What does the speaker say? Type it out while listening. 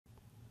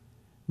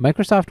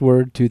Microsoft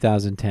Word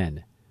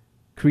 2010.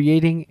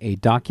 Creating a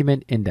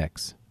document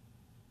index.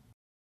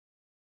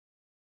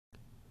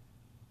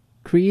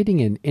 Creating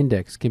an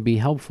index can be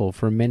helpful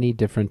for many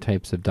different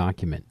types of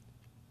document.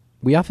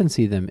 We often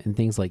see them in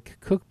things like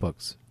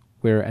cookbooks,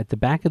 where at the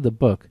back of the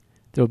book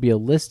there will be a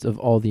list of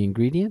all the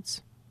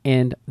ingredients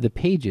and the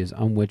pages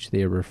on which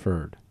they are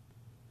referred.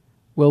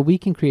 Well, we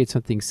can create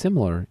something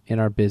similar in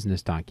our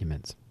business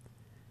documents.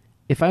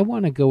 If I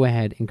want to go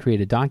ahead and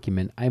create a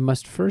document, I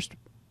must first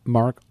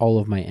mark all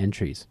of my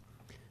entries.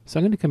 So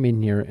I'm going to come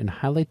in here and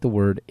highlight the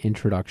word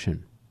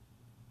Introduction.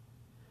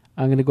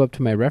 I'm going to go up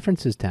to my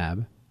References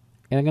tab,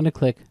 and I'm going to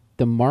click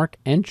the Mark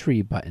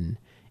Entry button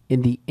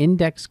in the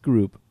Index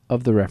group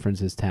of the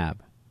References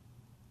tab.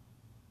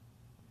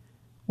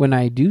 When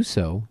I do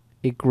so,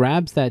 it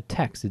grabs that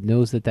text. It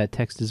knows that that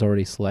text is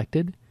already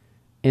selected,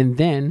 and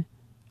then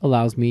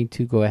allows me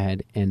to go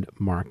ahead and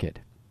mark it.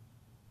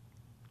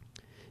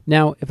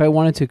 Now, if I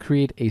wanted to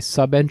create a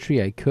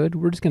sub-entry, I could.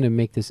 We're just going to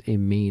make this a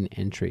main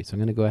entry. So I'm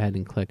going to go ahead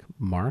and click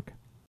Mark.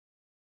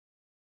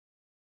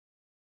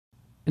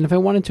 And if I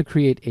wanted to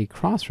create a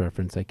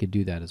cross-reference, I could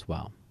do that as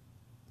well.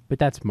 But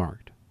that's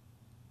marked.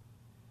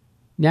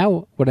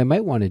 Now, what I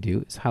might want to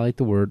do is highlight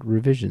the word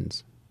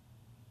Revisions.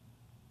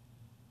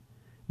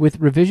 With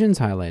Revisions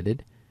highlighted,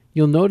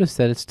 you'll notice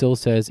that it still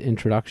says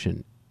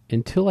Introduction.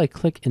 Until I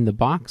click in the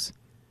box,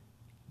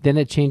 then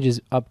it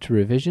changes up to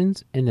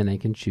Revisions, and then I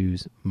can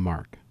choose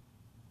Mark.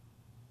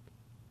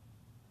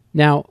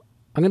 Now,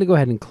 I'm going to go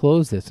ahead and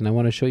close this, and I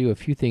want to show you a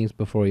few things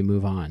before we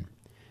move on.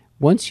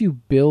 Once you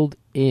build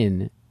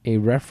in a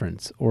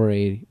reference or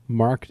a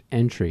marked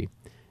entry,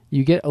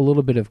 you get a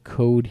little bit of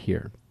code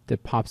here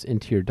that pops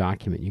into your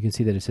document. You can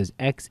see that it says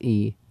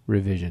XE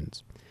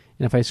Revisions.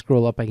 And if I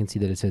scroll up, I can see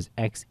that it says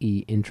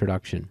XE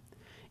Introduction.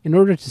 In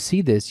order to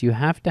see this, you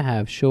have to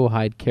have Show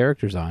Hide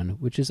Characters on,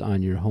 which is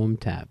on your Home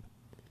tab.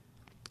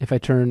 If I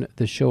turn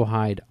the Show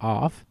Hide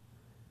off,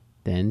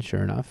 then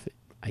sure enough,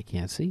 I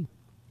can't see.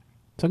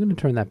 So I'm going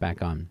to turn that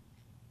back on.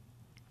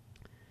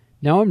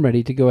 Now I'm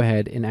ready to go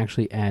ahead and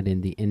actually add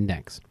in the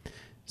index.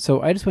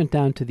 So I just went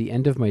down to the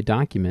end of my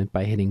document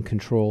by hitting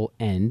Control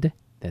End,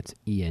 that's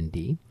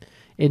END.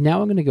 And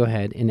now I'm going to go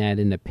ahead and add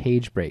in a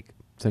page break.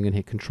 So I'm going to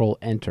hit Control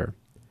Enter.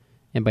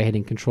 And by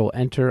hitting Control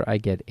Enter, I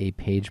get a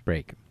page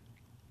break.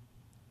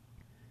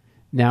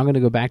 Now I'm going to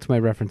go back to my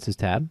References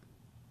tab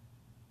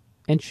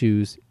and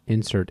choose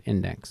Insert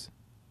Index.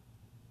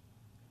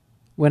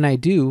 When I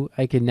do,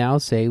 I can now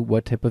say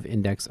what type of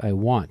index I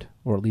want,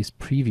 or at least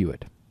preview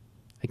it.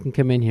 I can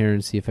come in here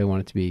and see if I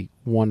want it to be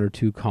 1 or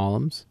 2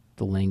 columns,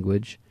 the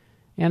language,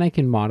 and I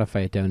can modify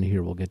it down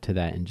here. We'll get to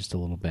that in just a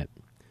little bit.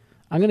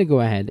 I'm going to go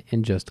ahead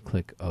and just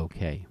click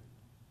OK.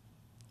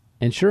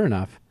 And sure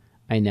enough,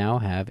 I now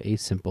have a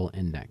simple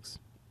index.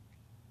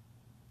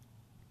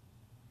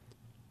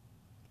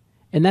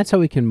 And that's how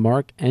we can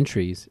mark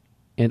entries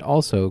and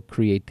also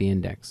create the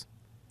index.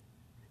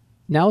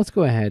 Now let's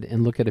go ahead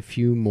and look at a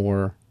few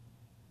more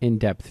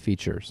in-depth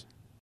features.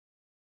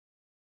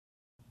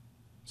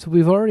 So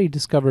we've already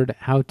discovered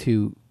how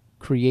to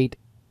create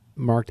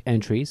marked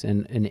entries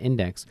and an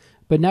index,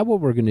 but now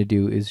what we're going to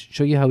do is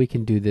show you how we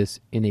can do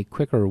this in a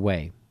quicker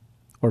way,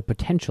 or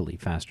potentially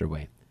faster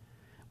way.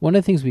 One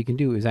of the things we can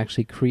do is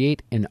actually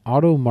create an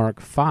AutoMark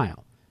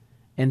file,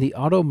 and the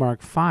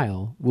AutoMark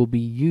file will be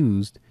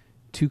used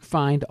to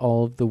find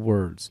all of the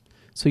words.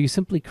 So you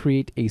simply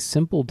create a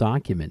simple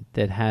document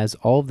that has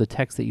all of the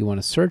text that you want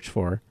to search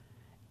for,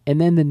 and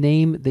then the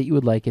name that you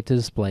would like it to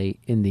display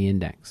in the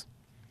index.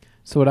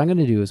 So what I'm going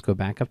to do is go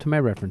back up to my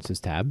References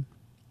tab,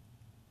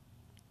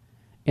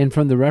 and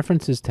from the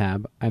References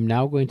tab, I'm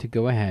now going to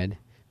go ahead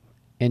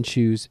and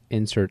choose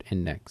Insert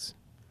Index.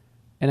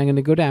 And I'm going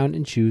to go down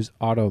and choose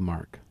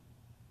AutoMark.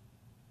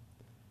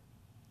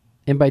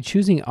 And by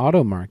choosing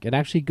AutoMark, it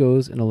actually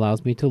goes and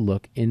allows me to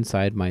look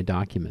inside my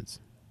documents.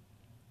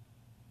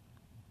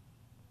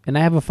 And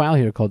I have a file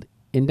here called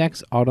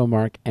Index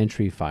AutoMark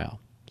Entry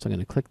File. So I'm going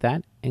to click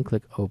that and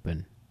click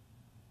Open.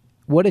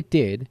 What it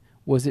did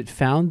was it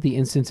found the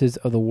instances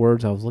of the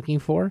words I was looking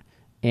for,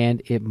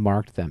 and it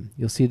marked them.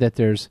 You'll see that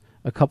there's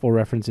a couple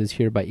references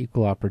here by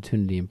Equal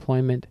Opportunity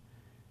Employment.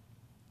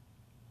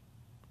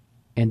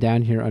 And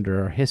down here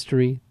under our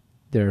history,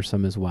 there are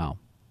some as well.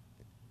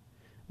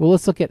 Well,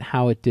 let's look at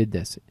how it did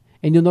this.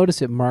 And you'll notice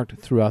it marked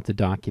throughout the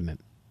document.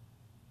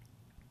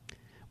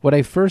 What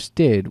I first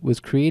did was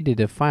created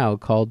a file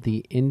called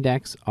the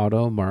Index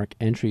AutoMark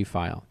Entry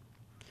File.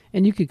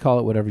 And you could call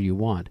it whatever you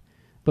want.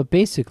 But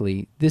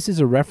basically, this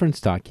is a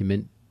reference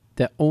document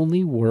that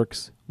only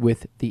works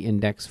with the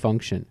index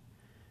function.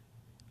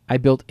 I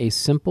built a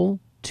simple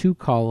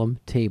 2-column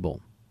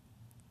table.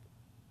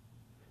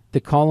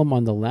 The column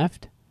on the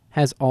left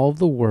has all of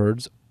the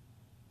words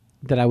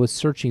that I was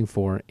searching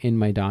for in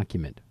my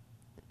document.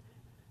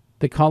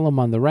 The column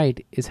on the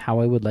right is how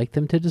I would like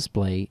them to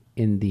display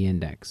in the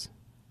index.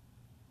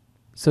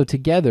 So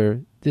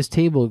together, this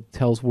table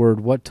tells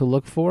Word what to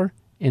look for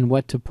and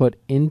what to put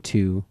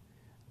into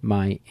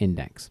my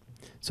index.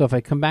 So if I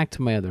come back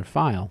to my other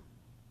file,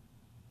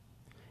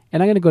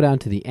 and I'm going to go down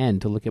to the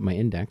end to look at my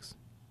index,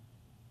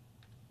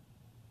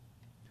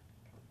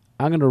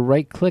 I'm going to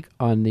right click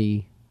on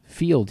the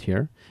field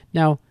here.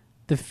 Now,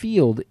 the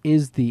field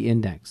is the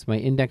index. My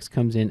index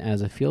comes in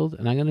as a field,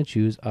 and I'm going to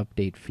choose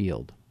Update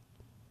Field.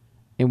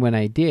 And when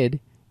I did,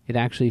 it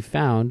actually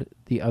found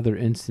the other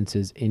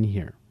instances in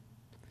here.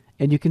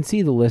 And you can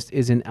see the list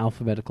is in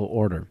alphabetical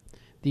order.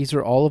 These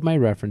are all of my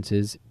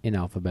references in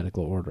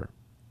alphabetical order.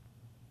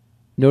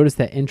 Notice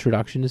that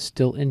introduction is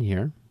still in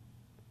here,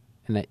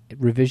 and that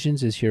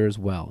revisions is here as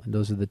well. And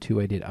those are the two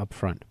I did up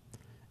front,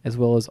 as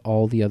well as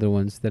all the other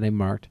ones that I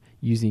marked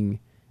using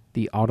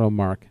the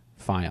AutoMark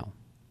file.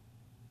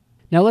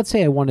 Now let's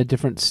say I want a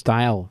different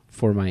style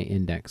for my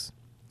index.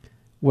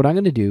 What I'm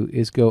going to do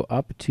is go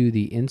up to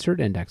the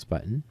Insert Index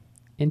button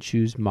and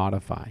choose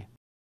Modify.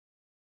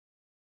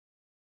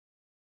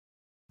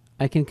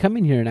 I can come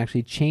in here and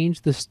actually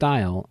change the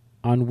style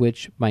on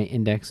which my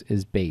index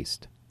is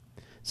based.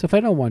 So if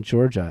I don't want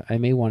Georgia, I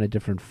may want a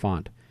different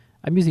font.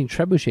 I'm using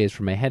trebuchets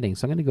for my heading,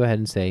 so I'm going to go ahead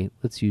and say,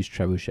 let's use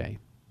trebuchet.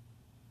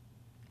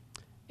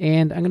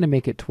 And I'm going to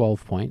make it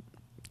 12 point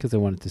because I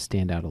want it to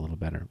stand out a little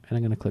better. And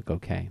I'm going to click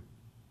OK.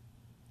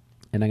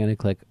 And I'm going to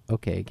click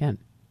OK again.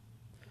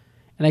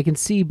 And I can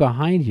see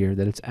behind here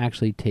that it's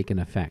actually taken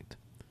effect.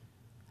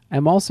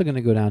 I'm also going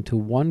to go down to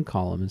 1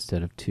 column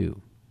instead of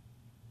 2.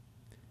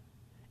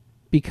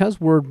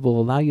 Because Word will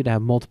allow you to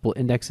have multiple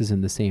indexes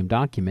in the same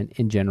document,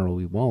 in general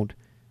we won't,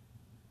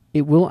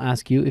 it will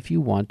ask you if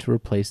you want to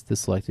replace the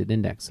selected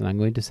index, and I'm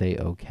going to say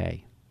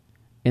OK.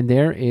 And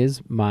there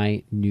is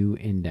my new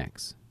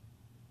index.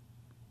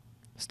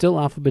 Still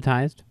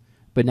alphabetized,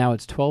 but now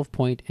it's 12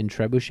 point in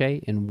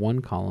trebuchet in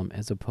 1 column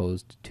as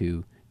opposed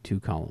to 2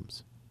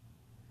 columns.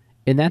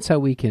 And that's how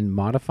we can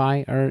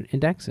modify our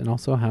index, and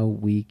also how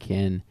we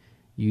can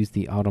use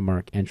the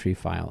AutoMark entry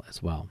file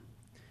as well.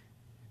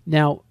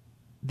 Now,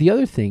 the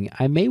other thing,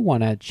 I may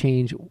want to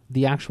change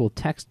the actual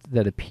text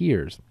that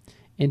appears.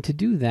 And to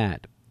do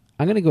that,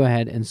 I'm going to go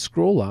ahead and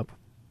scroll up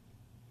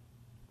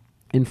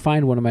and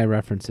find one of my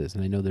references.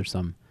 And I know there's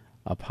some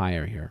up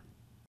higher here.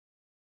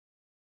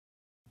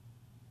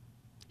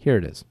 Here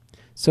it is.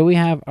 So we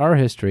have our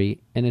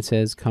history, and it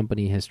says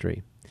company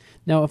history.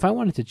 Now, if I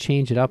wanted to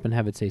change it up and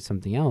have it say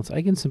something else,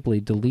 I can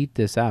simply delete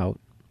this out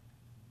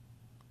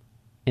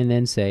and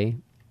then say,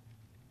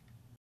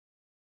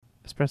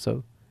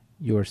 Espresso,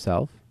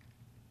 yourself.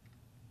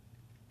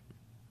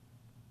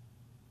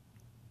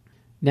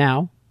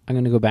 Now, I'm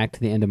going to go back to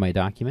the end of my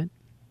document,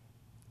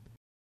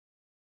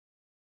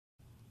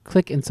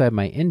 click inside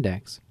my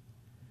index,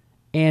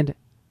 and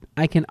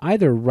I can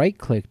either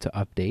right-click to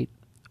update,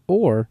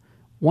 or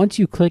once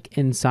you click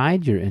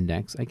inside your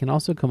index, I can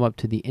also come up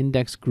to the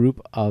index group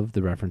of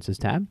the References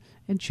tab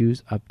and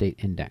choose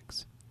Update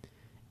Index.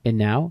 And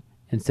now,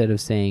 instead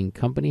of saying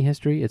Company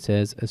History, it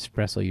says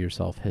Espresso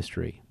Yourself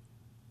History.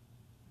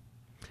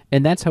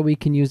 And that's how we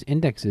can use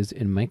indexes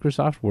in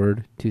Microsoft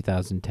Word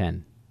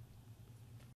 2010.